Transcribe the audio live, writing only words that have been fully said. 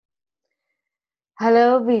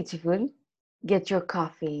Hello, beautiful. Get your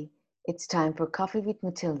coffee. It's time for Coffee with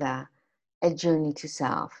Matilda, a journey to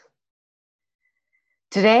self.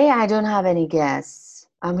 Today, I don't have any guests.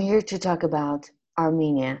 I'm here to talk about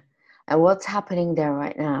Armenia and what's happening there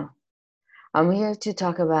right now. I'm here to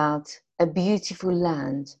talk about a beautiful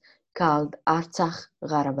land called Artsakh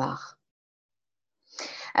Qarabakh.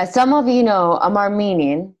 As some of you know, I'm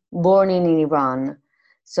Armenian, born in Iran,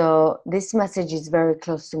 so this message is very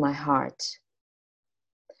close to my heart.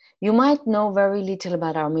 You might know very little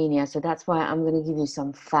about Armenia, so that's why I'm going to give you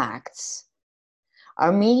some facts.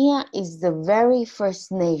 Armenia is the very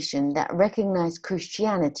first nation that recognized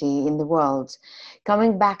Christianity in the world,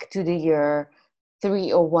 coming back to the year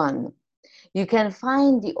 301. You can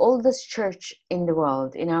find the oldest church in the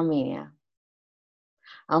world in Armenia.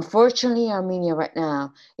 Unfortunately, Armenia right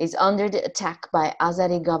now is under the attack by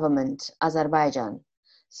Azeri government, Azerbaijan,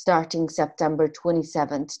 starting September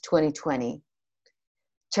 27th, 2020.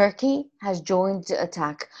 Turkey has joined the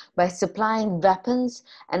attack by supplying weapons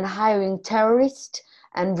and hiring terrorists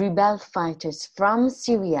and rebel fighters from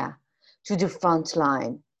Syria to the front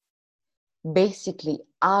line. Basically,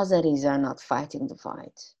 Azeris are not fighting the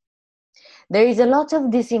fight. There is a lot of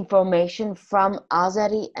disinformation from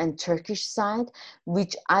Azeri and Turkish side,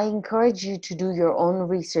 which I encourage you to do your own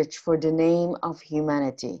research for the name of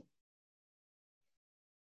humanity.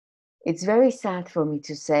 It's very sad for me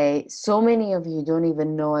to say so many of you don't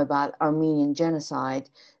even know about Armenian genocide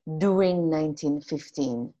during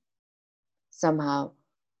 1915. Somehow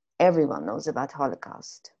everyone knows about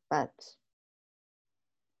Holocaust, but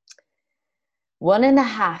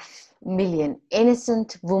 1.5 million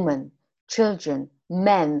innocent women, children,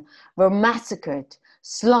 men were massacred,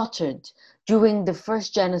 slaughtered during the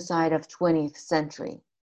first genocide of 20th century.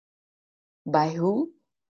 By who?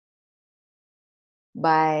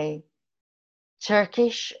 By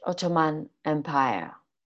Turkish Ottoman Empire.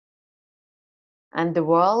 And the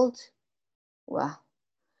world? Well,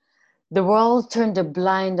 the world turned a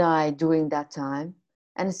blind eye during that time,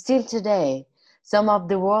 and still today, some of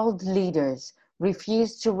the world leaders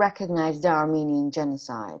refuse to recognize the Armenian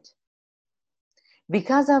genocide.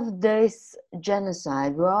 Because of this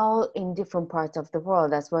genocide, we're all in different parts of the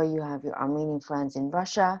world. That's why you have your Armenian friends in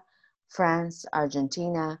Russia, France,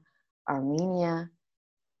 Argentina, Armenia.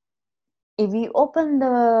 If you open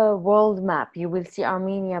the world map, you will see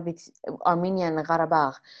Armenia and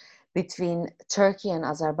Karabakh between Turkey and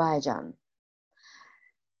Azerbaijan.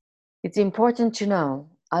 It's important to know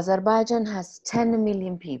Azerbaijan has 10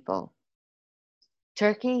 million people.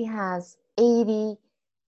 Turkey has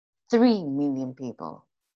 83 million people.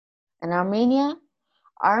 And Armenia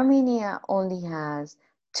only has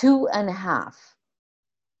 2.5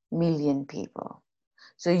 million people.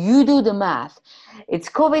 So you do the math. It's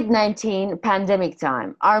COVID-19 pandemic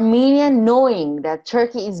time. Armenia, knowing that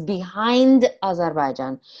Turkey is behind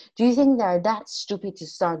Azerbaijan, do you think they're that stupid to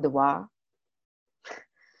start the war?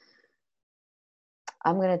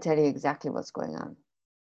 I'm going to tell you exactly what's going on.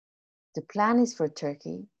 The plan is for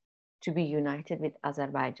Turkey to be united with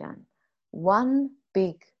Azerbaijan. One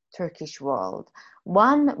big Turkish world,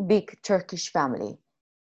 one big Turkish family.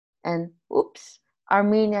 And oops,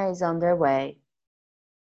 Armenia is on their way.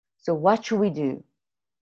 So what should we do?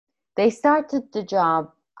 They started the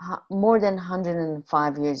job more than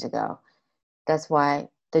 105 years ago. That's why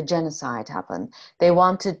the genocide happened. They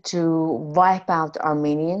wanted to wipe out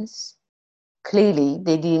Armenians. Clearly,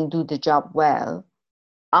 they didn't do the job well.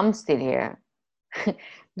 I'm still here. A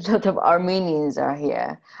lot of Armenians are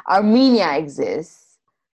here. Armenia exists.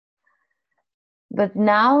 But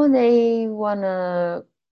now they want to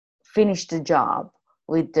finish the job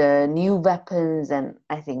with the new weapons and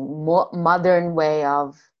I think more modern way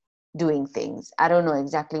of doing things. I don't know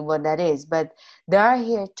exactly what that is, but they are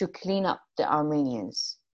here to clean up the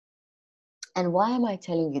Armenians. And why am I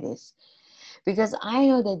telling you this? Because I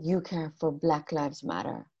know that you care for Black Lives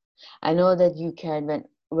Matter. I know that you cared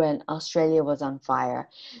when Australia was on fire.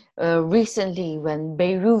 Recently, when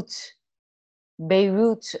Beirut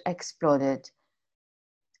exploded,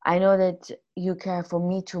 I know that you care for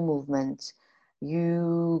Me Too movement.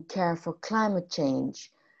 You care for climate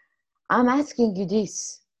change. I'm asking you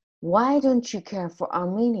this. Why don't you care for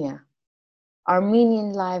Armenia?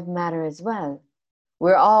 Armenian lives matter as well.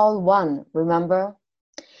 We're all one, remember?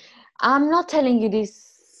 I'm not telling you this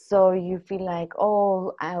so you feel like,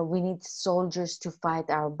 oh, we need soldiers to fight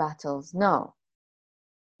our battles. No,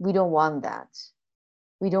 we don't want that.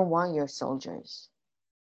 We don't want your soldiers.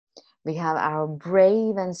 We have our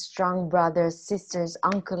brave and strong brothers, sisters,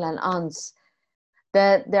 uncle, and aunts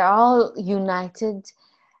that they're all united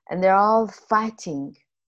and they're all fighting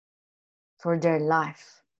for their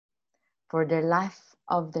life, for their life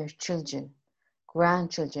of their children,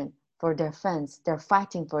 grandchildren, for their friends. They're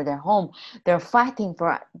fighting for their home. They're fighting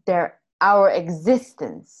for our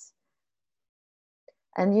existence.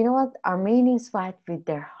 And you know what? Armenians fight with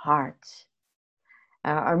their heart.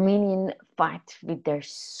 Armenians fight with their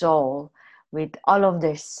soul, with all of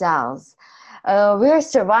their cells. We're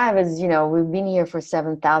survivors, you know, we've been here for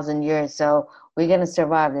 7,000 years, so we're going to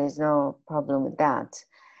survive. There's no problem with that.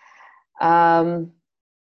 I'm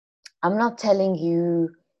not telling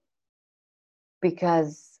you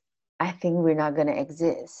because I think we're not going to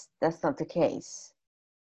exist. That's not the case.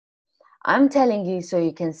 I'm telling you so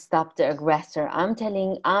you can stop the aggressor. I'm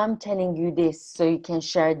telling you this so you can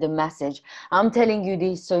share the message. I'm telling you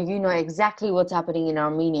this so you know exactly what's happening in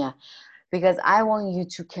Armenia, because I want you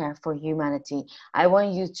to care for humanity. I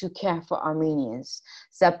want you to care for Armenians.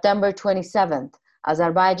 September 27th,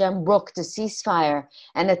 Azerbaijan broke the ceasefire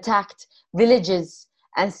and attacked villages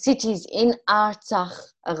and cities in Artsakh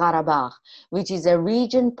Qarabakh, which is a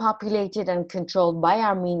region populated and controlled by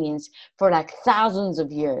Armenians for like thousands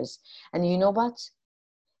of years. And you know what?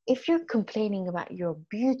 If you're complaining about your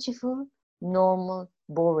beautiful, normal,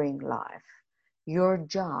 boring life, your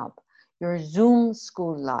job, your Zoom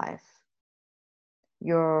school life,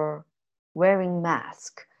 your wearing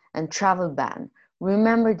mask and travel ban,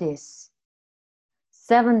 remember this.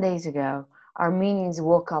 7 days ago, Armenians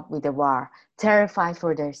woke up with a war, terrified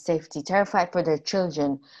for their safety, terrified for their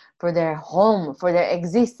children, for their home, for their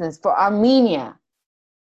existence, for Armenia.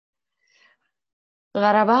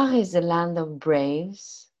 Qarabakh is the land of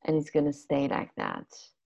braves, and it's going to stay like that.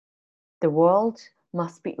 The world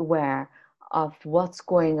must be aware of what's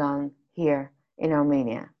going on here in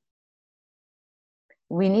Armenia.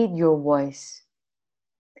 We need your voice.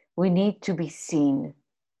 We need to be seen.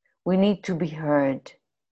 We need to be heard.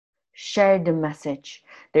 Share the message.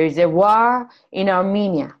 There is a war in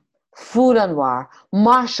Armenia, full-on war,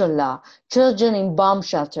 martial law, children in bomb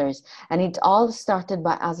shelters, and it all started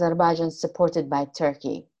by Azerbaijan, supported by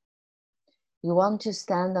Turkey. You want to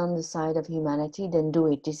stand on the side of humanity? Then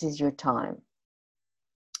do it. This is your time.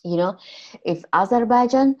 You know, if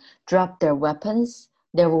Azerbaijan drop their weapons,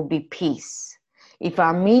 there will be peace. If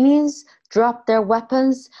Armenians drop their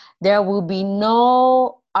weapons, there will be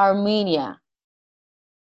no Armenia.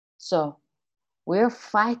 So we're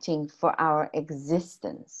fighting for our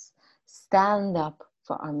existence. Stand up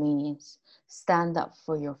for Armenians. Stand up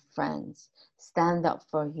for your friends. Stand up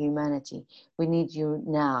for humanity. We need you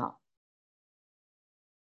now.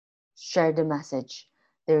 Share the message.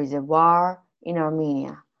 There is a war in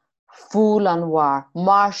Armenia. Full-on war,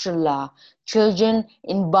 martial law, children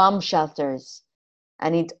in bomb shelters.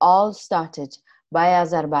 And it all started by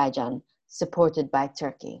Azerbaijan, supported by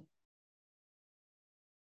Turkey.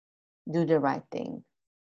 Do the right thing.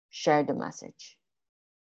 Share the message.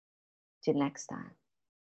 Till next time.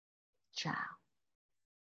 Ciao.